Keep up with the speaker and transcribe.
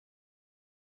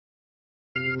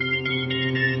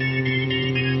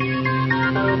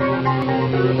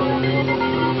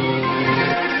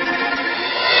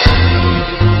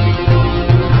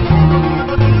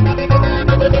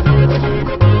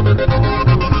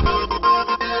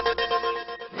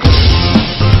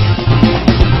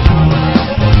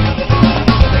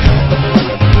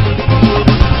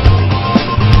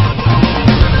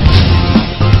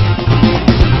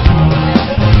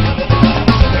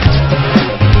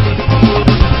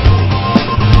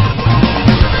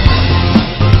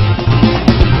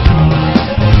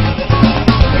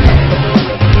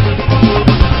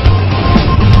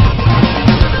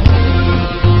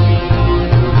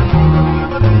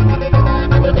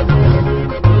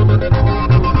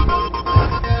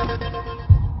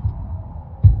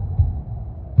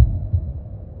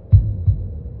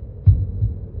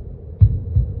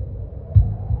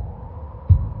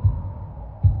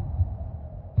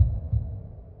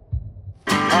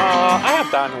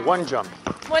done one jump.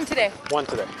 One today. One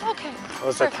today. Okay. It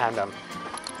was a tandem.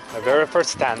 My very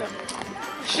first tandem.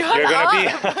 Shut You're up.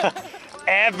 gonna be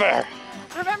ever.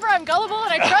 Remember, I'm gullible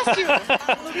and I trust you.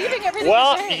 Believing everything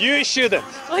Well, you're saying. you shouldn't.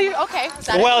 Well, okay.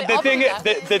 Well,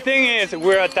 the thing is,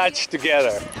 we're attached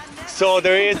together. So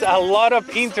there is a lot of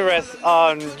interest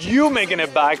on you making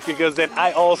it back because then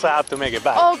I also have to make it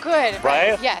back. Oh, good.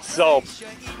 Right? Yes. So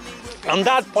on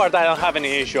that part, I don't have any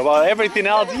issue. About everything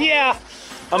else, yeah.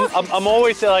 I'm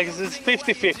always like, it's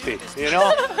 50-50, you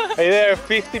know? There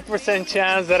 50%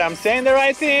 chance that I'm saying the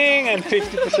right thing and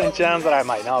 50% chance that I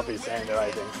might not be saying the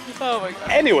right thing. Oh my God.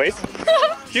 Anyways,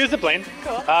 here's the plane.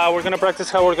 Cool. We're gonna practice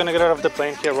how we're gonna get out of the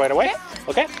plane here right away.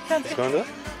 Okay? Sounds Let's go and do it.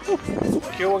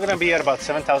 Here we're gonna be at about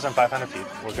 7,500 feet.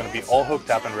 We're gonna be all hooked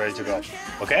up and ready to go.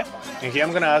 Okay? And here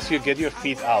I'm gonna ask you to get your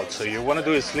feet out. So you wanna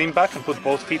do is lean back and put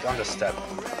both feet on the step.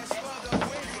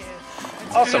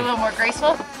 Awesome. A little more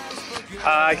graceful.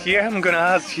 Here I'm gonna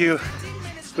ask you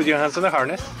put your hands on the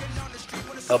harness,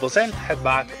 elbows in, head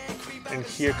back, and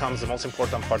here comes the most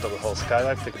important part of the whole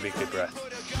skydive. Take a big deep breath.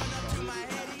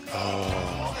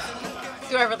 Oh.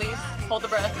 Do I release? Hold the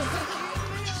breath.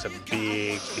 Just a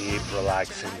big, deep,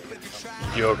 relaxing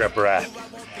yoga breath.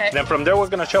 Okay. Then from there we're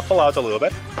gonna shuffle out a little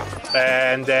bit,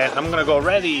 and then I'm gonna go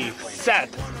ready, set,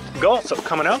 go. So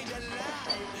coming out,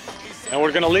 and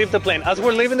we're gonna leave the plane. As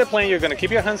we're leaving the plane, you're gonna keep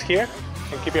your hands here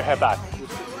and keep your head back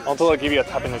until I give you a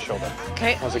tap in the shoulder.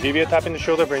 Okay. Once I give you a tap in the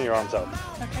shoulder, bring your arms out.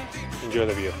 Okay. Enjoy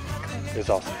the view. It's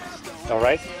awesome. All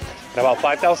right. At about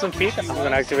 5,000 feet, I'm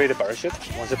going to activate the parachute.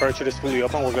 Once the parachute is fully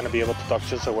open, we're going to be able to talk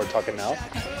just so we're talking now,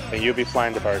 and you'll be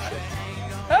flying the parachute.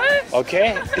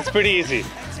 Okay? It's pretty easy.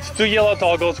 It's 2 yellow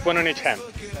toggles, one on each hand.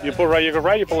 You pull right, you go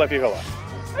right. You pull left, you go left.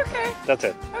 Okay. That's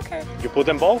it. Okay. You put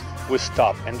them both, we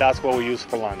stop, and that's what we use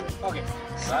for landing. Okay.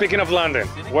 Speaking of landing,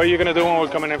 what are you going to do when we're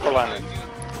coming in for landing?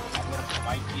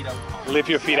 Lift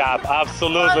your feet up,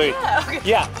 absolutely. Oh, yeah. Okay.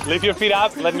 Yeah, lift your feet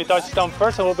up. Let me touch the down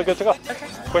first and we'll be good to go. Okay.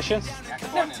 Questions?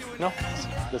 No. No?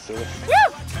 Let's do this. Woo!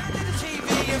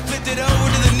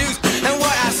 And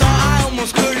what I saw, I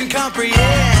almost couldn't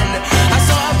comprehend. I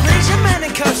saw a preacher man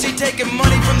in cuffs, he taking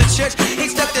money from the church. He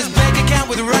stuffed his bank account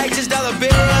with righteous dollar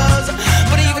bills.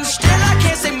 But even still, I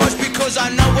can't say much because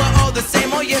I know we're all the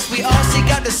same. Oh yes, we all seek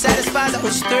out to satisfy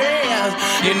those thrills.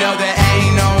 You know there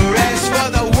ain't no rest for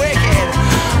the wicked.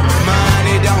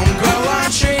 Money don't grow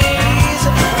on trees.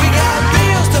 We got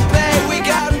bills to pay, we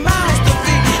got mouths to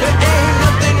feed. There ain't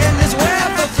nothing in this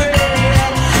world for free.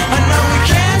 I know we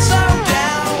can't slow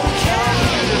down.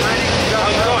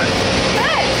 How's it going?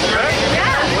 Good. Good?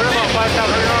 Yeah. We're about 5,000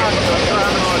 yards. So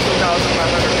I'm about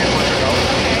 2,500 feet more to go.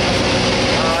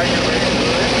 Are you ready to do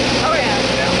it? Oh yeah.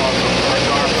 Yeah, awesome. Let's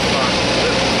go for fun.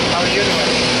 How are you doing?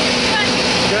 Fun.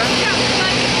 Good? Yeah,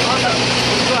 fun. Awesome.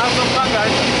 Let's have some fun, guys.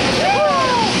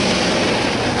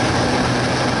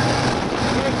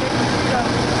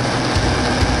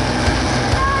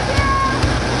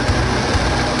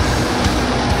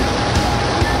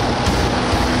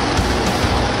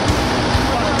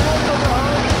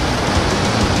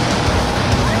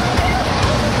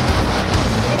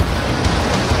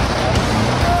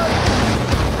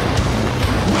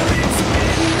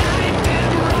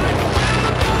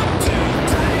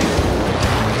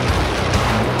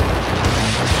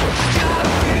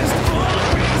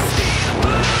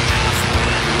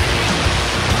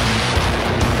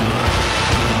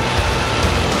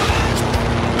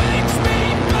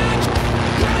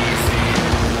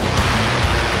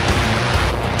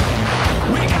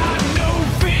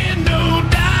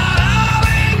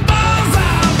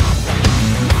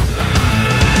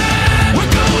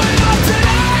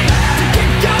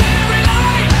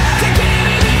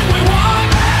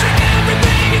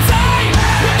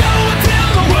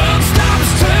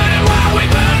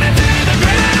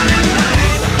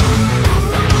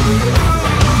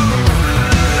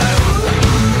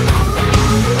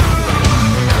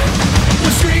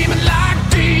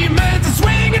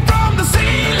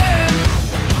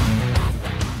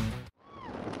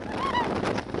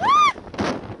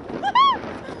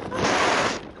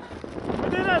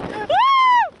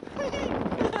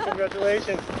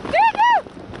 Congratulations. Thank you.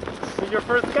 This is your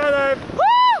first skydive.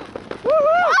 Woo! Woo-hoo!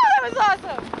 Oh, that was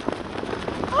awesome.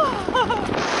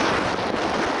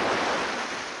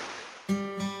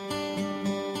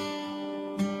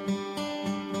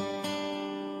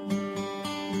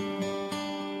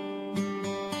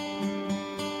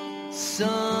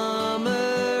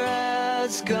 Summer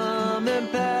has come and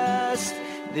passed.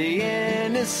 The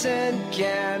innocent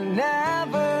can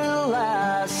never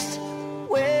last.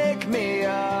 Wake me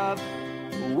up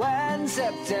when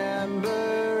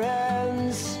September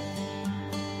ends.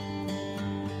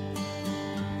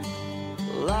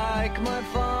 like my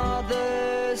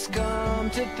father's come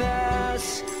to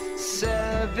pass.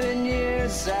 7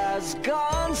 years has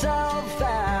gone so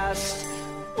fast.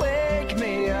 Wake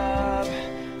me up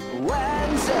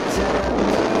when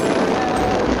September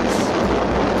ends.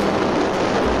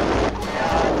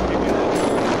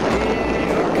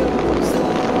 Here goes the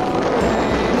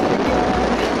rain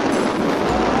again,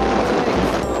 falling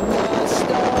from the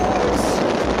stars,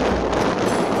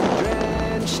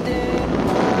 drenched in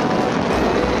my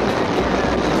pain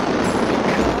again,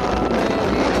 becoming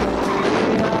who we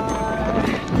are.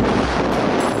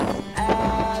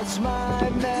 As my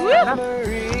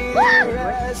memory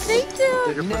rests, Thank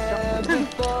you. never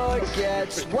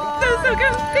forgets what That was so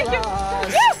good. Thank you. I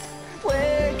lost.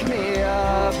 Wake me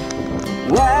up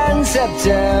when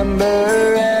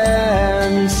September ends.